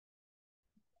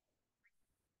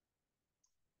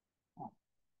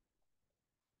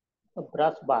A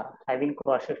brass bar having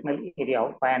cross-sectional area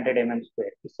of 500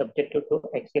 square is subjected to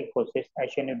axial forces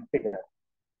as shown in figure.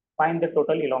 Find the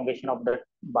total elongation of the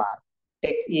bar.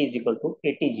 Take E is equal to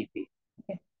 80 GP.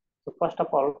 Okay. So first of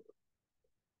all,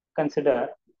 consider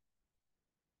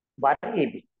bar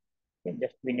AB. Okay.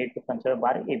 Just we need to consider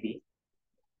bar AB.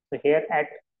 So here at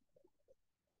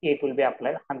it will be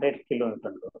applied 100 kilonewton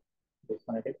load. This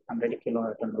one it is 100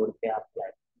 kilonewton load be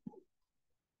applied.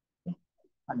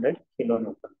 100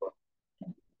 kilonewton load.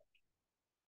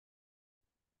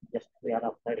 Just we are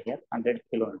applied here 100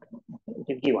 kilonewton. Okay.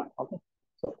 It is given. Okay.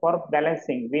 So for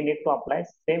balancing, we need to apply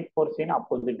same force in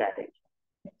opposite direction.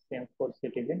 Okay. Same force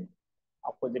it is in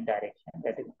opposite direction.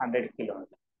 That is 100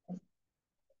 kilonewton.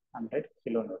 100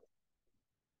 kilonewton.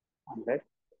 100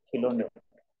 kilonewton.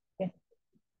 Okay.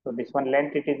 So this one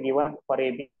length it is given for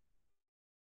AB.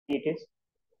 It is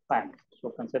 500. So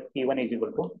consider P1 is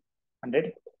equal to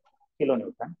 100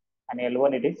 kilonewton, and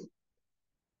L1 it is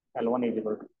L1 is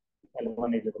equal to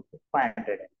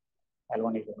 500.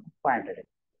 L1 is equal to 500.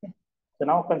 Okay. So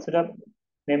now consider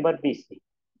member BC.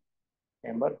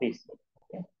 Member BC.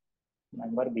 Okay.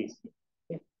 Member BC.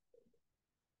 Okay.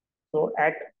 So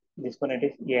at this one it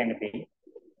is A and B.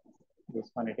 This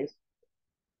one it is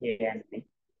A and B.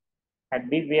 At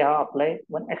B we have applied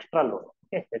one extra load.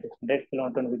 Okay, that is 100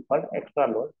 kilonewton we called extra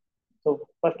load. So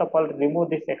first of all, remove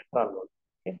this extra load.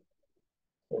 Okay,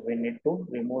 so we need to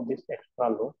remove this extra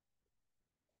load.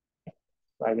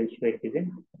 So I will show it is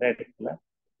in red color.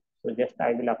 So just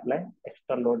I will apply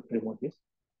extra load, remove this.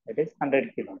 That is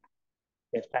 100 kilonewton.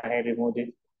 Just I remove this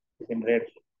is in red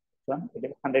one. It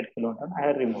is 100 kilonewton. I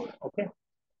have removed. Okay.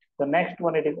 So next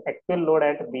one it is actual load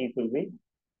at B. It will be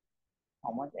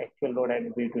how much? Actual load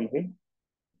at B it will be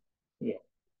here.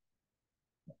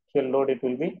 Actual load it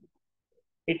will be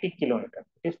 80 kilonewton.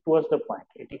 It is towards the point.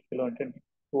 80 kilonewton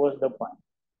towards the point.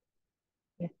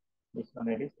 Okay. This one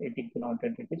it is 80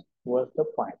 kilonewton. It is towards the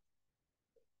point.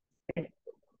 Okay.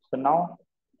 So now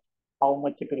how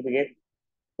much it will be get?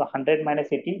 So 100 minus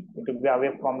 80, it will be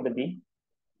away from the B,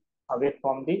 away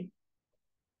from the.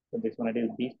 So this one it is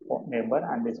B member,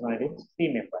 and this one it is C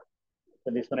member.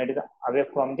 So this one it is away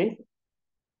from the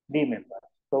B member.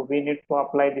 So we need to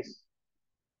apply this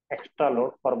extra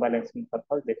load for balancing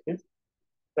purpose. This is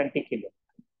 20 kilo.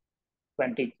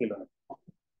 20 kilo.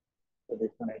 So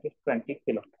this one it is 20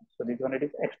 kilo. So this one it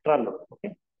is extra load.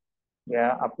 Okay. We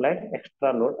have applied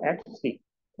extra load at C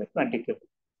with 20 kilo.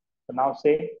 So now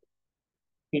say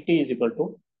PT is equal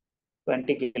to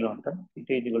 20 kilonewton. PT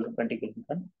is equal to 20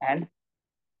 kilonewton, and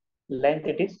length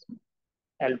it is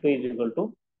L2 is equal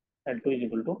to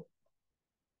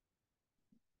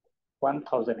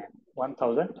 1000 mm.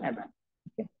 1000 mm.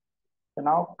 Okay. So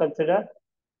now consider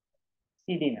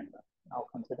CD member. Now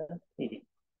consider CD.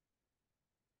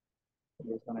 So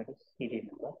this one it is CD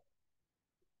member.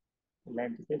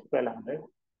 Length is 1200.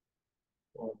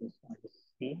 So this one is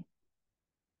C,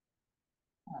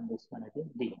 and this one is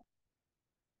D.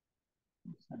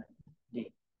 This one is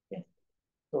D. Okay.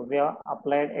 So we have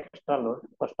applied extra load.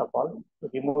 First of all, to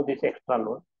remove this extra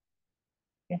load.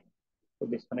 Okay. So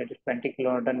this one it is 20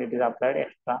 kilonewton. It is applied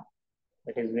extra.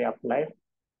 That is we apply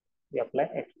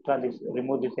extra this,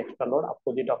 remove this extra load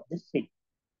opposite of this C.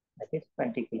 That is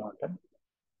 20 kilonewton.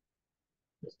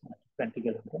 This one is 20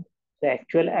 kilonewton. So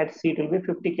actual at C it will be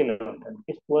 50 kilonewton.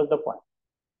 It is towards the point.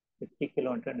 50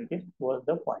 kilonewton it is towards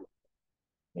the point.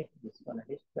 Okay. This one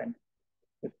it is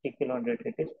 50 kilonewton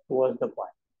it is towards the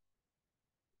point.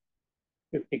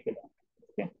 50 kilonewton.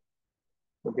 Okay.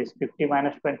 So this 50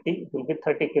 minus 20 it will be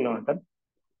 30 kilonewton.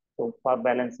 So for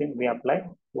balancing we apply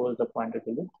towards the point it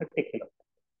will be 30 kilonewton.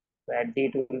 So at D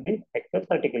it will be actual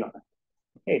 30 kilonewton.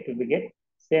 Okay, it will be get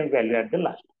same value at the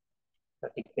last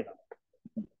 30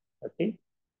 kilonewton. 30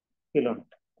 kilonewton.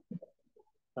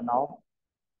 So now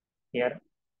here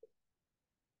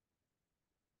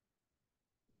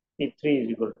P3 is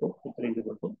equal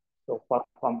to, so for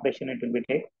compression it will be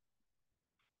take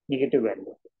negative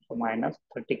value. So minus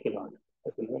 30 kilonewton.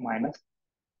 It will be minus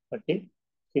 30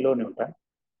 kilonewton,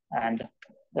 and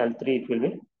L3 it will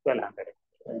be 1200.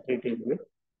 L3 it will be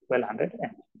 1200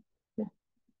 mm. Okay.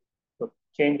 So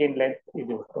change in length is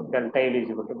equal to delta L is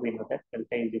equal to, we know that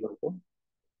delta is equal to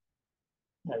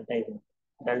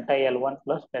delta L1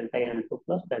 plus delta L2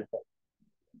 plus delta L.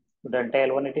 So delta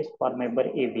L1 it is for member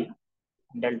AB,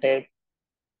 delta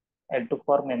L2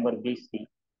 for member BC,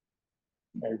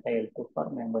 delta L2 for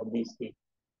member BC,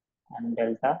 and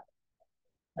delta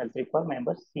L3 for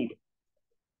member CD.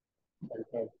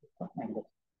 Delta L3 for member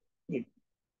CD.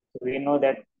 So we know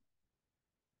that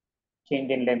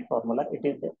change in length formula, it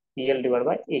is PL divided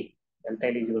by A. Delta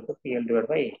L is equal to PL divided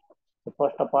by A. So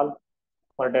first of all,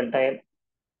 for delta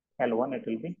L1 it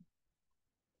will be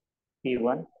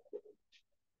P1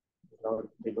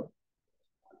 below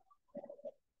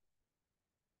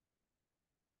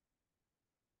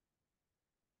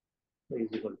is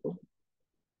equal to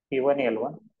P1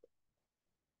 L1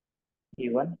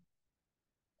 P1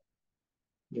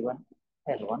 P1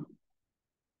 L1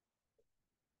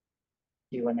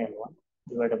 P1 L1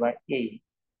 divided by A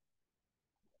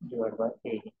divided by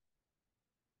A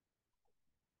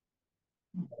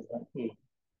divided by A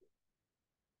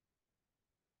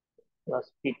plus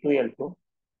P2 L2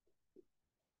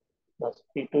 plus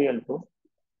P2 L2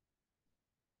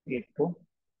 P2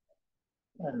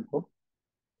 L2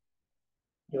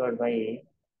 divided by A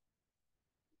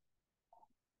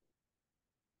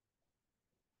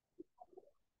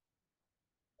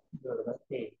divided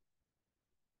by A,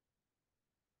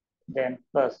 then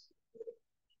plus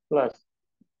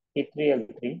P3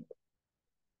 L3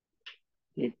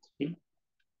 P3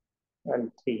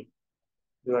 L3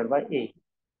 divided by A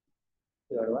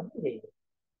divided by A.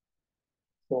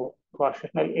 So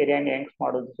cross-sectional area and Young's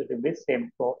modulus it will be same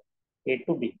for A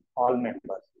to B, all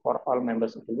members. For all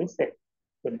members it will be same.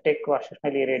 So we'll take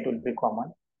cross-sectional area, it will be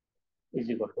common, is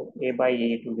equal to A by A,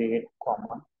 it will be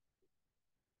common,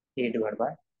 A divided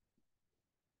by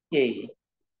A,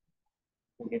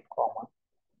 we get common,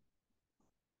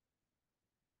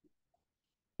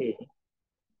 A,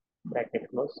 bracket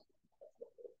close,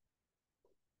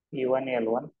 P1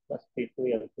 L1 plus P2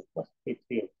 L2 plus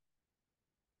P3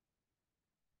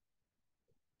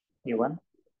 P1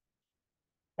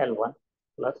 L1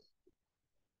 plus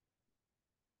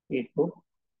P2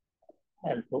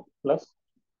 L2 plus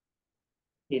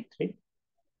P3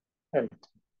 L3,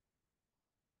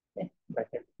 okay,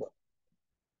 bracket close,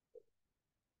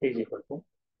 is equal to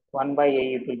 1 by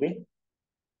A, it will be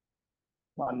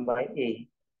 1 by A,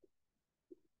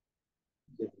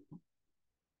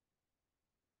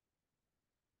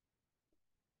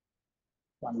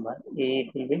 1 by A,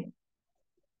 it will be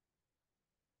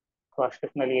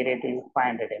cross-sectional area, it will be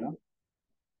 500 mm,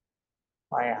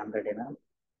 500 mm,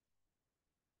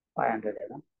 500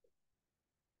 mm,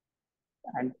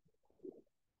 and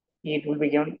it will be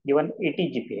given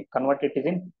 80 GPa. Convert it is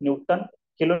in Newton,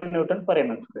 kilonewton per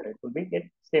mm square. It will be get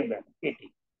same value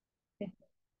 80. Okay,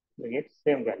 we get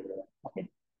same value. Okay,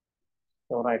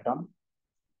 so write down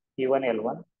P1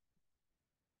 L1.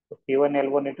 So P1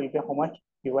 L1 it will be how much?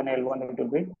 P1 L1 it will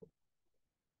be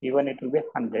P1 it will be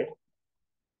 100.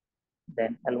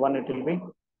 Then L1 it will be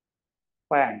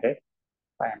 500,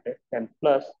 500. Then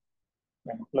plus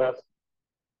plus.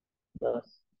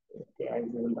 Okay, I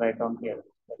will write down here.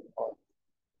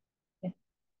 Okay,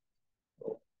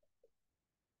 so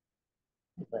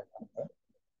write down here.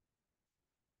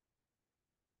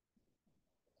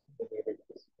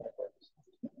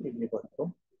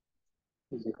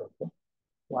 Is equal to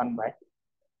 1 by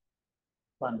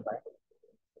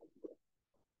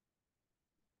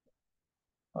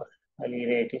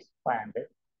area it is 500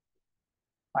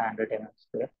 mm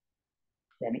square,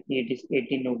 then it is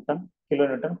 80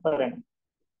 kilonewton per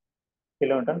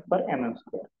mm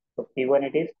square. So P1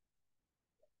 it is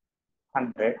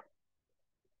 100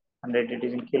 it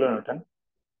is in kilonewton,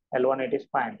 L1 it is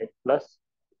 500 plus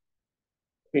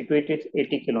P2 it is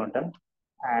 80 kilonewton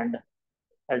and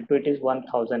L2 it is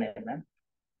 1000 mm,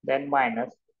 then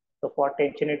minus, so for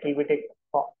tension it will be take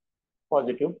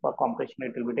positive, for compression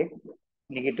it will be take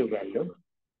negative value.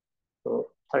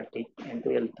 So 30 into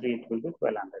L3 it will be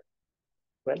 1200.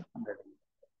 1200.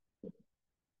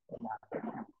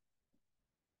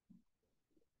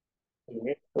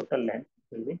 Total length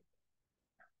will be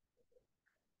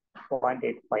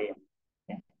 0.85 m.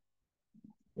 Okay.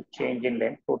 The change in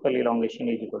length, total elongation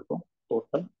is equal to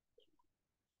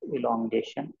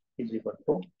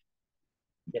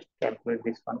just calculate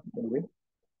this one, will be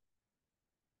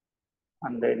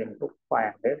 100 into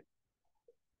 500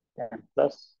 and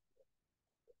plus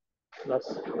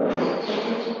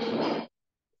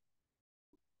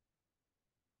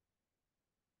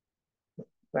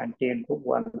 20 into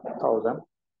 1000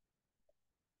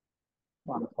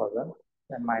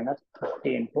 and minus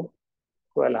 30 into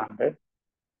 1200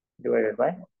 divided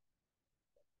by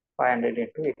 500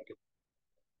 into 80.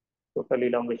 Total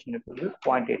elongation it will be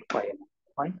 0.85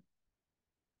 mm.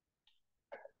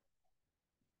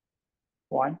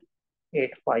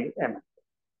 0.85 mm.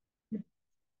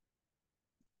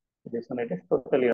 This one it is total